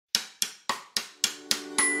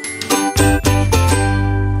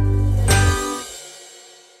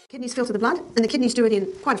Kidneys filter the blood, and the kidneys do it in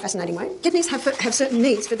quite a fascinating way. Kidneys have certain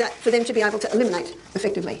needs for them to be able to eliminate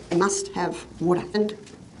effectively. They must have water and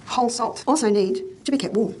whole salt. Also need to be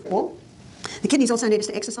kept warm. The kidneys also need us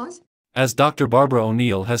to exercise. As Dr. Barbara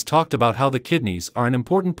O'Neill has talked about how the kidneys are an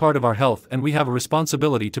important part of our health and we have a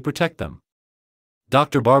responsibility to protect them.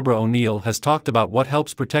 Dr. Barbara O'Neill has talked about what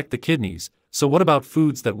helps protect the kidneys, so what about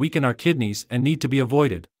foods that weaken our kidneys and need to be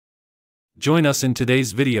avoided? Join us in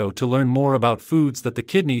today's video to learn more about foods that the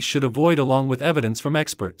kidneys should avoid along with evidence from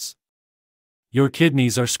experts. Your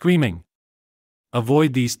kidneys are screaming.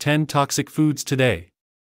 Avoid these 10 toxic foods today.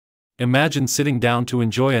 Imagine sitting down to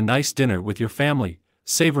enjoy a nice dinner with your family,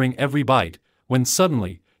 savoring every bite, when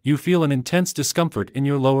suddenly, you feel an intense discomfort in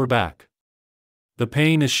your lower back. The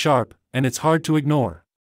pain is sharp, and it's hard to ignore.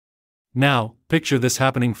 Now, picture this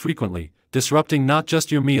happening frequently, disrupting not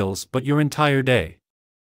just your meals but your entire day.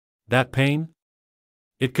 That pain?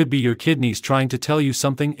 It could be your kidneys trying to tell you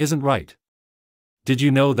something isn't right. Did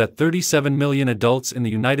you know that 37 million adults in the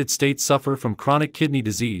United States suffer from chronic kidney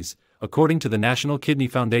disease, according to the National Kidney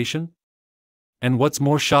Foundation? And what's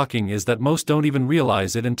more shocking is that most don't even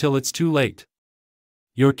realize it until it's too late.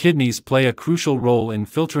 Your kidneys play a crucial role in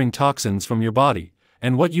filtering toxins from your body,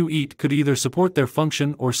 and what you eat could either support their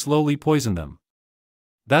function or slowly poison them.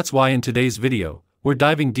 That's why in today's video, we're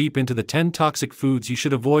diving deep into the 10 toxic foods you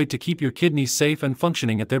should avoid to keep your kidneys safe and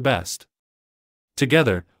functioning at their best.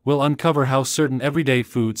 Together, we'll uncover how certain everyday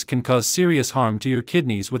foods can cause serious harm to your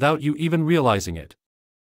kidneys without you even realizing it.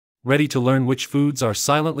 Ready to learn which foods are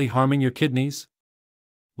silently harming your kidneys?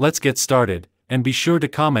 Let's get started, and be sure to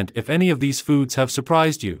comment if any of these foods have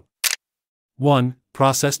surprised you. 1.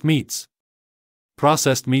 Processed meats.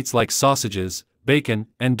 Processed meats like sausages, bacon,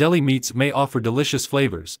 and deli meats may offer delicious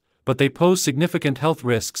flavors, but they pose significant health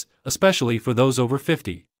risks, especially for those over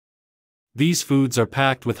 50. These foods are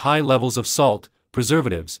packed with high levels of salt,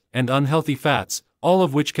 preservatives, and unhealthy fats, all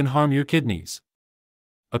of which can harm your kidneys.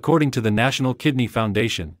 According to the National Kidney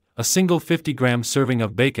Foundation, a single 50-gram serving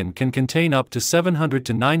of bacon can contain up to 700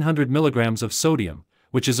 to 900 milligrams of sodium,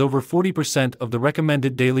 which is over 40% of the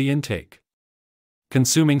recommended daily intake.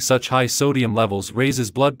 Consuming such high sodium levels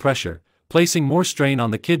raises blood pressure, placing more strain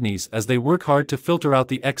on the kidneys as they work hard to filter out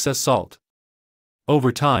the excess salt. Over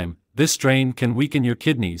time, this strain can weaken your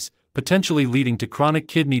kidneys, potentially leading to chronic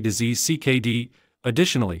kidney disease (CKD).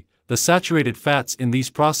 Additionally, the saturated fats in these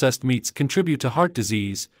processed meats contribute to heart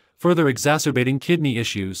disease, further exacerbating kidney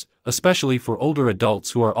issues, especially for older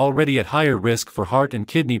adults who are already at higher risk for heart and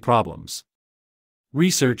kidney problems.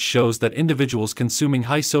 Research shows that individuals consuming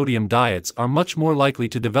high-sodium diets are much more likely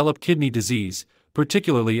to develop kidney disease,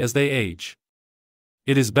 particularly as they age.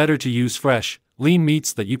 It is better to use fresh, lean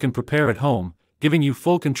meats that you can prepare at home, giving you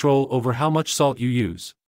full control over how much salt you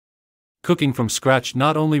use. Cooking from scratch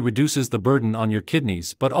not only reduces the burden on your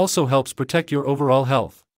kidneys but also helps protect your overall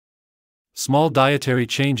health. Small dietary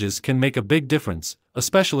changes can make a big difference,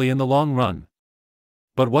 especially in the long run.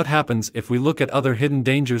 But what happens if we look at other hidden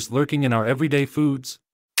dangers lurking in our everyday foods?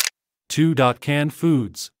 2. Canned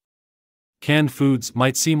foods. Canned foods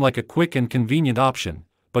might seem like a quick and convenient option,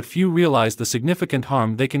 but few realize the significant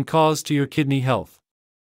harm they can cause to your kidney health.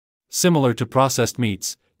 Similar to processed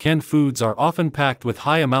meats, canned foods are often packed with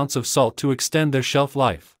high amounts of salt to extend their shelf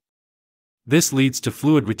life. This leads to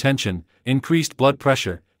fluid retention, increased blood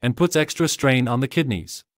pressure, and puts extra strain on the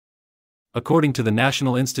kidneys. According to the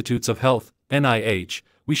National Institutes of Health, NIH,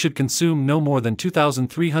 we should consume no more than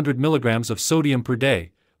 2,300 milligrams of sodium per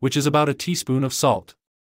day, which is about a teaspoon of salt.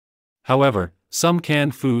 However, some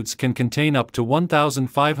canned foods can contain up to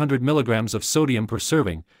 1,500 milligrams of sodium per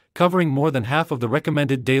serving, covering more than half of the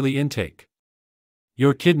recommended daily intake.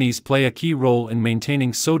 Your kidneys play a key role in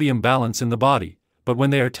maintaining sodium balance in the body, but when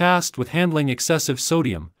they are tasked with handling excessive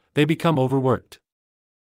sodium, they become overworked.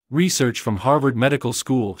 Research from Harvard Medical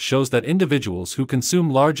School shows that individuals who consume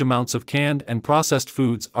large amounts of canned and processed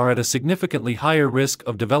foods are at a significantly higher risk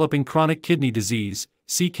of developing chronic kidney disease,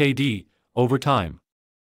 CKD, over time.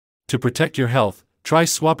 To protect your health, try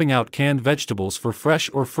swapping out canned vegetables for fresh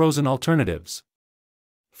or frozen alternatives.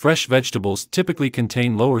 Fresh vegetables typically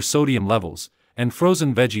contain lower sodium levels, and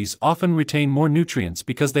frozen veggies often retain more nutrients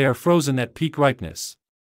because they are frozen at peak ripeness.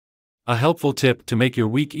 A helpful tip to make your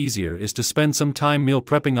week easier is to spend some time meal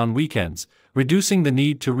prepping on weekends, reducing the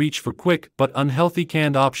need to reach for quick but unhealthy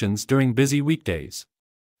canned options during busy weekdays.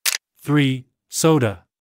 3. Soda.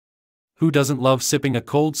 Who doesn't love sipping a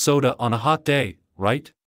cold soda on a hot day,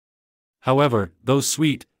 right? However, those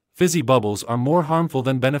sweet, fizzy bubbles are more harmful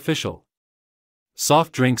than beneficial.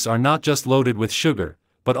 Soft drinks are not just loaded with sugar,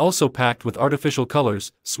 but also packed with artificial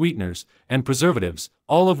colors, sweeteners, and preservatives,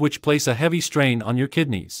 all of which place a heavy strain on your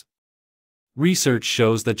kidneys. Research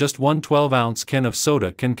shows that just one 12-ounce can of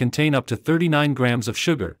soda can contain up to 39 grams of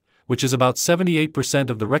sugar, which is about 78%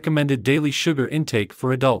 of the recommended daily sugar intake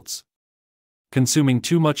for adults. Consuming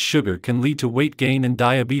too much sugar can lead to weight gain and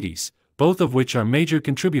diabetes, both of which are major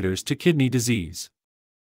contributors to kidney disease.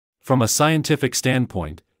 From a scientific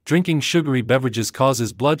standpoint, drinking sugary beverages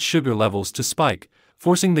causes blood sugar levels to spike,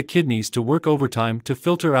 forcing the kidneys to work overtime to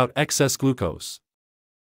filter out excess glucose.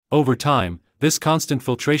 Over time, this constant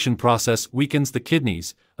filtration process weakens the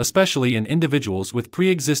kidneys, especially in individuals with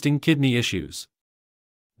pre-existing kidney issues.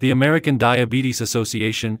 The American Diabetes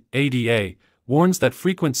Association, ADA, warns that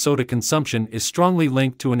frequent soda consumption is strongly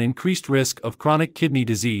linked to an increased risk of chronic kidney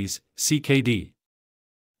disease, CKD.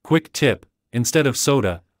 Quick tip: instead of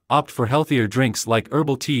soda, opt for healthier drinks like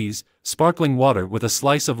herbal teas, sparkling water with a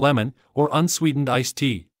slice of lemon, or unsweetened iced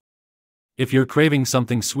tea. If you're craving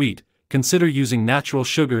something sweet, consider using natural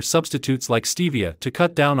sugar substitutes like stevia to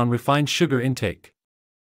cut down on refined sugar intake.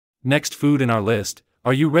 Next food in our list: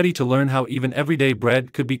 are you ready to learn how even everyday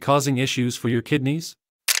bread could be causing issues for your kidneys?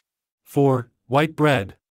 4. White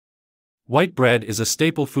bread. White bread is a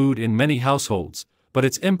staple food in many households, but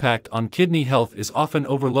its impact on kidney health is often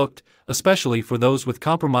overlooked, especially for those with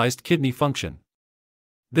compromised kidney function.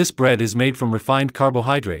 This bread is made from refined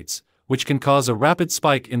carbohydrates, which can cause a rapid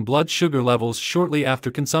spike in blood sugar levels shortly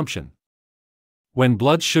after consumption. When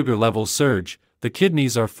blood sugar levels surge, the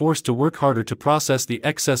kidneys are forced to work harder to process the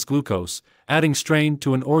excess glucose, adding strain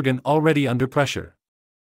to an organ already under pressure.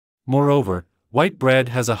 Moreover, white bread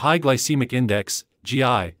has a high glycemic index,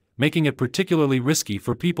 GI, making it particularly risky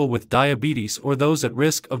for people with diabetes or those at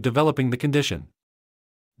risk of developing the condition.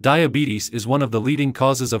 Diabetes is one of the leading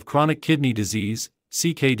causes of chronic kidney disease,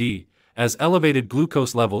 CKD, as elevated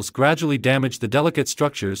glucose levels gradually damage the delicate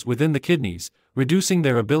structures within the kidneys, reducing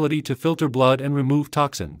their ability to filter blood and remove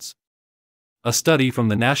toxins. A study from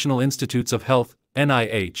the National Institutes of Health,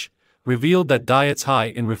 NIH, revealed that diets high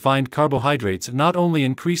in refined carbohydrates not only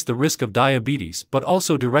increase the risk of diabetes but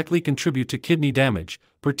also directly contribute to kidney damage,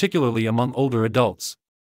 particularly among older adults.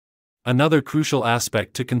 Another crucial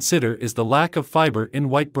aspect to consider is the lack of fiber in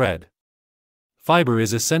white bread. Fiber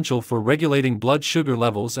is essential for regulating blood sugar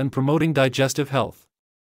levels and promoting digestive health.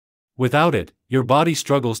 Without it, your body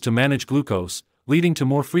struggles to manage glucose, leading to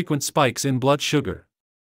more frequent spikes in blood sugar.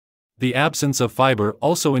 The absence of fiber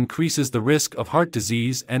also increases the risk of heart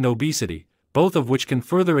disease and obesity, both of which can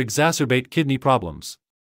further exacerbate kidney problems.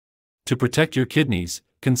 To protect your kidneys,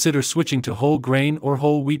 consider switching to whole grain or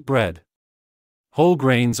whole wheat bread. Whole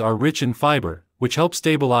grains are rich in fiber, which helps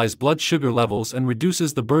stabilize blood sugar levels and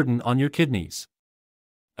reduces the burden on your kidneys.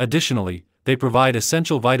 Additionally, they provide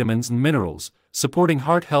essential vitamins and minerals, supporting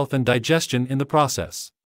heart health and digestion in the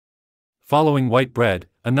process. Following white bread,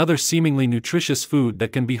 another seemingly nutritious food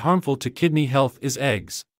that can be harmful to kidney health is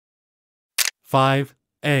eggs. 5.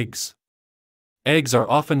 Eggs. Eggs are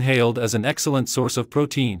often hailed as an excellent source of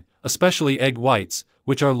protein, especially egg whites,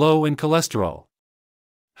 which are low in cholesterol.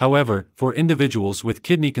 However, for individuals with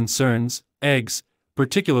kidney concerns, eggs,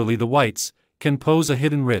 particularly the whites, can pose a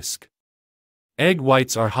hidden risk. Egg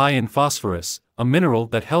whites are high in phosphorus, a mineral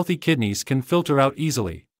that healthy kidneys can filter out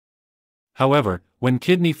easily. However, when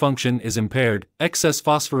kidney function is impaired, excess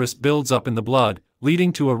phosphorus builds up in the blood,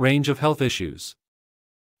 leading to a range of health issues.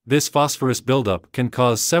 This phosphorus buildup can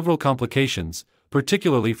cause several complications,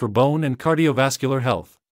 particularly for bone and cardiovascular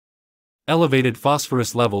health. Elevated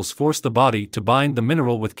phosphorus levels force the body to bind the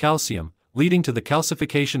mineral with calcium, leading to the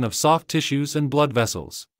calcification of soft tissues and blood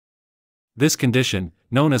vessels. This condition,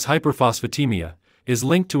 known as hyperphosphatemia, is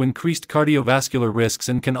linked to increased cardiovascular risks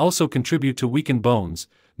and can also contribute to weakened bones,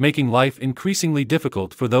 making life increasingly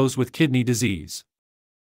difficult for those with kidney disease.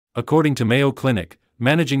 According to Mayo Clinic,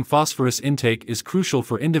 managing phosphorus intake is crucial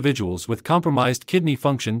for individuals with compromised kidney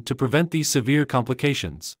function to prevent these severe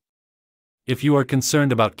complications. If you are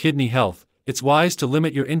concerned about kidney health, it's wise to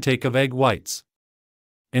limit your intake of egg whites.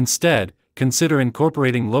 Instead, consider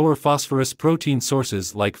incorporating lower phosphorus protein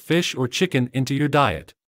sources like fish or chicken into your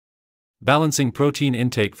diet. Balancing protein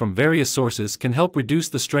intake from various sources can help reduce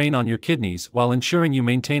the strain on your kidneys while ensuring you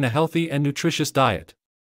maintain a healthy and nutritious diet.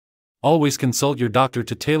 Always consult your doctor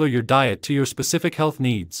to tailor your diet to your specific health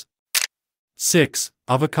needs. 6.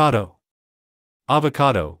 Avocado.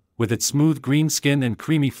 Avocado, with its smooth green skin and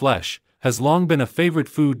creamy flesh, has long been a favorite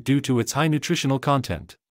food due to its high nutritional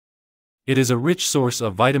content. It is a rich source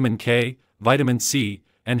of vitamin K, vitamin C,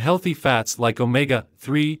 and healthy fats like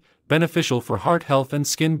omega-3, beneficial for heart health and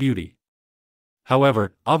skin beauty.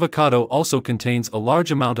 However, avocado also contains a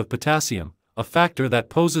large amount of potassium, a factor that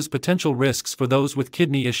poses potential risks for those with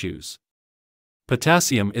kidney issues.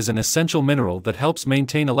 Potassium is an essential mineral that helps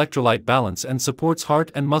maintain electrolyte balance and supports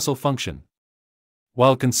heart and muscle function.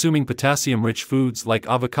 While consuming potassium-rich foods like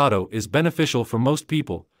avocado is beneficial for most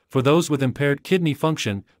people, for those with impaired kidney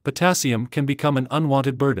function, potassium can become an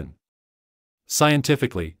unwanted burden.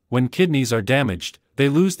 Scientifically, when kidneys are damaged, they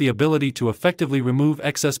lose the ability to effectively remove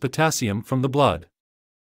excess potassium from the blood.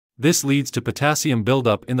 This leads to potassium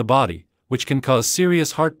buildup in the body, which can cause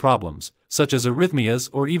serious heart problems, such as arrhythmias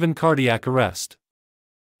or even cardiac arrest.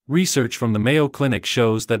 Research from the Mayo Clinic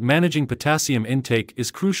shows that managing potassium intake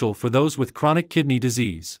is crucial for those with chronic kidney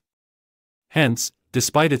disease. Hence,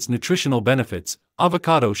 despite its nutritional benefits,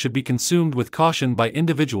 avocado should be consumed with caution by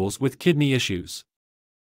individuals with kidney issues.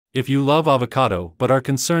 If you love avocado but are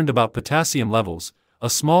concerned about potassium levels, a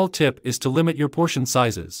small tip is to limit your portion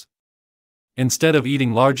sizes. Instead of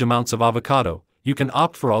eating large amounts of avocado, you can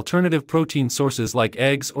opt for alternative protein sources like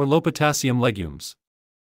eggs or low-potassium legumes.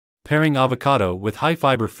 Pairing avocado with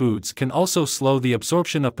high-fiber foods can also slow the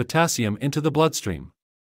absorption of potassium into the bloodstream.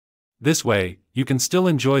 This way, you can still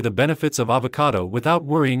enjoy the benefits of avocado without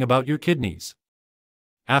worrying about your kidneys.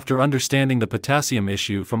 After understanding the potassium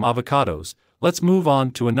issue from avocados, let's move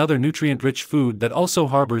on to another nutrient-rich food that also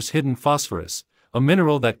harbors hidden phosphorus, a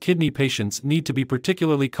mineral that kidney patients need to be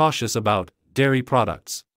particularly cautious about: dairy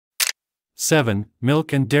products. 7.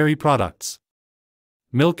 Milk and dairy products.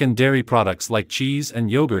 Milk and dairy products like cheese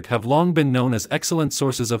and yogurt have long been known as excellent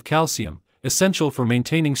sources of calcium, essential for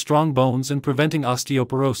maintaining strong bones and preventing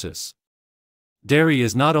osteoporosis. Dairy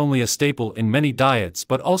is not only a staple in many diets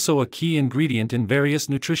but also a key ingredient in various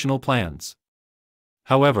nutritional plans.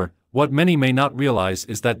 However, what many may not realize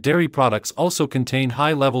is that dairy products also contain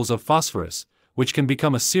high levels of phosphorus, which can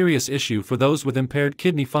become a serious issue for those with impaired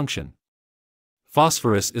kidney function.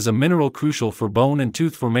 Phosphorus is a mineral crucial for bone and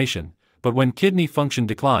tooth formation, but when kidney function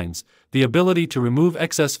declines, the ability to remove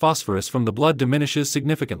excess phosphorus from the blood diminishes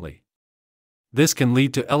significantly. This can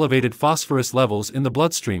lead to elevated phosphorus levels in the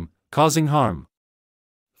bloodstream, causing harm.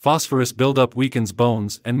 Phosphorus buildup weakens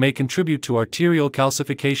bones and may contribute to arterial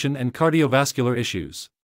calcification and cardiovascular issues.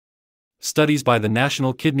 Studies by the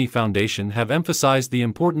National Kidney Foundation have emphasized the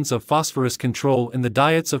importance of phosphorus control in the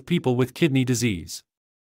diets of people with kidney disease.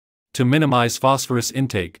 To minimize phosphorus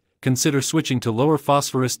intake, consider switching to lower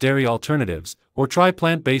phosphorus dairy alternatives, or try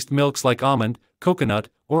plant-based milks like almond, coconut,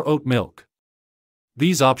 or oat milk.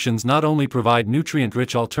 These options not only provide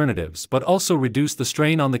nutrient-rich alternatives but also reduce the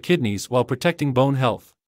strain on the kidneys while protecting bone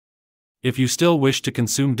health. If you still wish to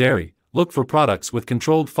consume dairy, look for products with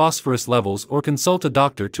controlled phosphorus levels or consult a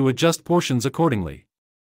doctor to adjust portions accordingly.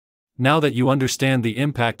 Now that you understand the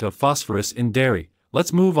impact of phosphorus in dairy,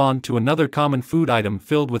 let's move on to another common food item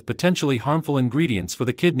filled with potentially harmful ingredients for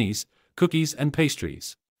the kidneys: cookies and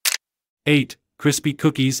pastries. 8. Crispy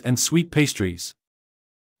cookies and sweet pastries.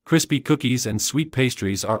 Crispy cookies and sweet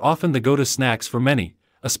pastries are often the go-to snacks for many,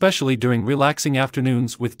 especially during relaxing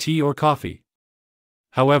afternoons with tea or coffee.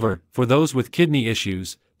 However, for those with kidney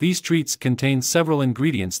issues, these treats contain several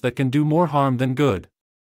ingredients that can do more harm than good.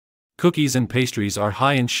 Cookies and pastries are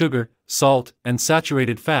high in sugar, salt, and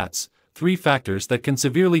saturated fats, three factors that can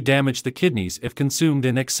severely damage the kidneys if consumed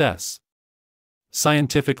in excess.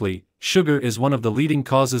 Scientifically, sugar is one of the leading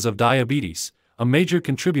causes of diabetes, a major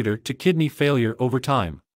contributor to kidney failure over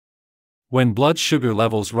time. When blood sugar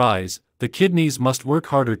levels rise, the kidneys must work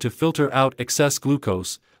harder to filter out excess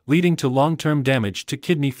glucose, leading to long-term damage to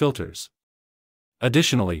kidney filters.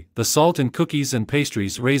 Additionally, the salt in cookies and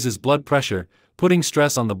pastries raises blood pressure, putting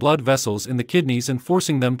stress on the blood vessels in the kidneys and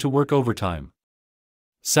forcing them to work overtime.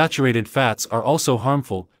 Saturated fats are also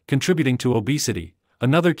harmful, contributing to obesity,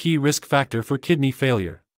 another key risk factor for kidney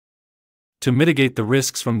failure. To mitigate the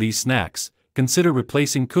risks from these snacks, consider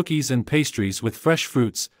replacing cookies and pastries with fresh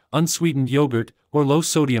fruits, unsweetened yogurt, or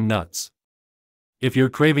low-sodium nuts. If you're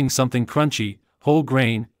craving something crunchy, whole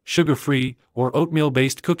grain, sugar-free, or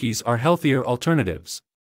oatmeal-based cookies are healthier alternatives.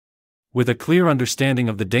 With a clear understanding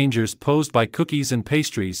of the dangers posed by cookies and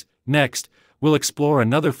pastries, next, we'll explore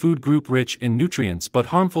another food group rich in nutrients but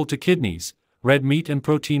harmful to kidneys: red meat and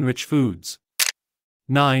protein-rich foods.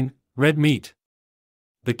 9. Red meat.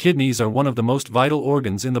 The kidneys are one of the most vital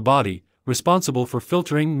organs in the body, responsible for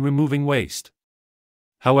filtering and removing waste.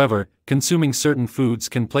 However, consuming certain foods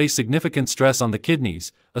can place significant stress on the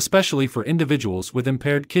kidneys, especially for individuals with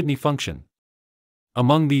impaired kidney function.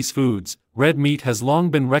 Among these foods, red meat has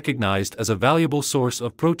long been recognized as a valuable source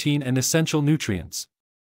of protein and essential nutrients.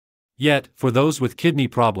 Yet, for those with kidney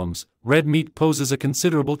problems, red meat poses a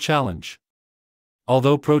considerable challenge.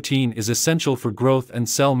 Although protein is essential for growth and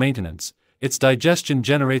cell maintenance, its digestion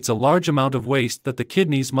generates a large amount of waste that the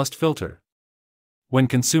kidneys must filter. When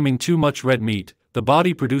consuming too much red meat, the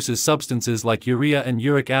body produces substances like urea and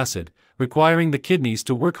uric acid, requiring the kidneys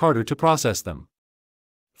to work harder to process them.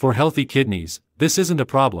 For healthy kidneys, this isn't a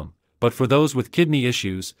problem, but for those with kidney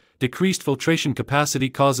issues, decreased filtration capacity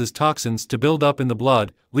causes toxins to build up in the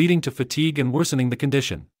blood, leading to fatigue and worsening the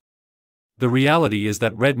condition. The reality is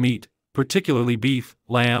that red meat, particularly beef,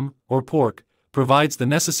 lamb, or pork, provides the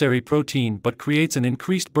necessary protein but creates an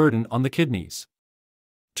increased burden on the kidneys.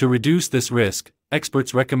 To reduce this risk,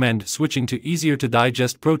 experts recommend switching to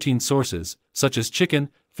easier-to-digest protein sources, such as chicken,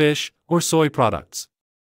 fish, or soy products.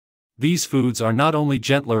 These foods are not only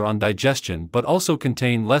gentler on digestion but also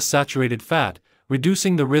contain less saturated fat,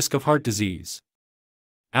 reducing the risk of heart disease.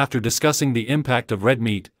 After discussing the impact of red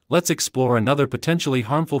meat, let's explore another potentially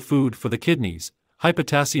harmful food for the kidneys: high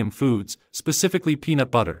potassium foods, specifically peanut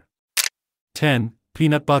butter. 10.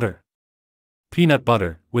 Peanut butter. Peanut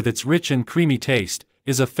butter, with its rich and creamy taste,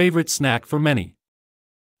 is a favorite snack for many.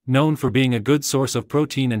 Known for being a good source of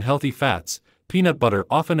protein and healthy fats, peanut butter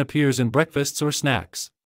often appears in breakfasts or snacks.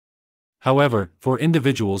 However, for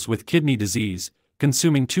individuals with kidney disease,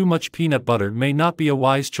 consuming too much peanut butter may not be a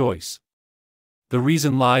wise choice. The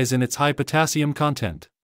reason lies in its high potassium content.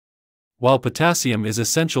 While potassium is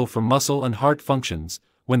essential for muscle and heart functions,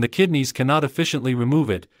 when the kidneys cannot efficiently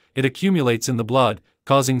remove it, it accumulates in the blood,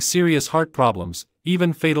 causing serious heart problems,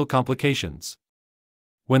 even fatal complications.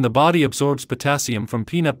 When the body absorbs potassium from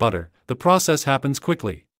peanut butter, the process happens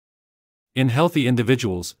quickly. In healthy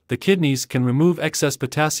individuals, the kidneys can remove excess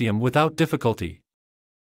potassium without difficulty.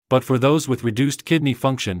 But for those with reduced kidney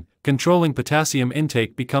function, controlling potassium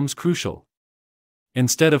intake becomes crucial.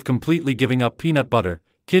 Instead of completely giving up peanut butter,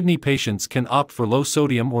 kidney patients can opt for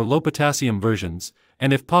low-sodium or low-potassium versions,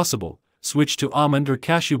 and if possible, switch to almond or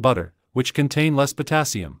cashew butter, which contain less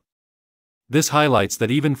potassium. This highlights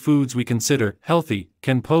that even foods we consider healthy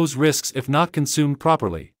can pose risks if not consumed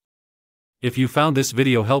properly. If you found this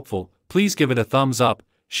video helpful, please give it a thumbs up,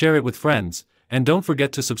 share it with friends, and don't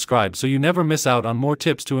forget to subscribe so you never miss out on more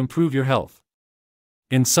tips to improve your health.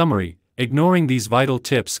 In summary, ignoring these vital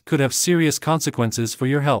tips could have serious consequences for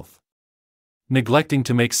your health. Neglecting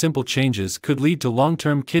to make simple changes could lead to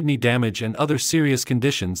long-term kidney damage and other serious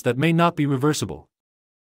conditions that may not be reversible.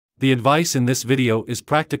 The advice in this video is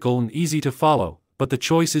practical and easy to follow, but the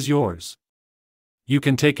choice is yours. You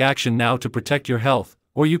can take action now to protect your health,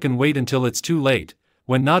 or you can wait until it's too late,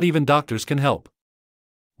 when not even doctors can help.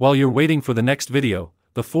 While you're waiting for the next video,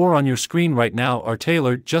 the 4 on your screen right now are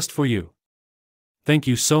tailored just for you. Thank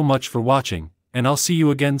you so much for watching, and I'll see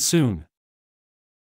you again soon.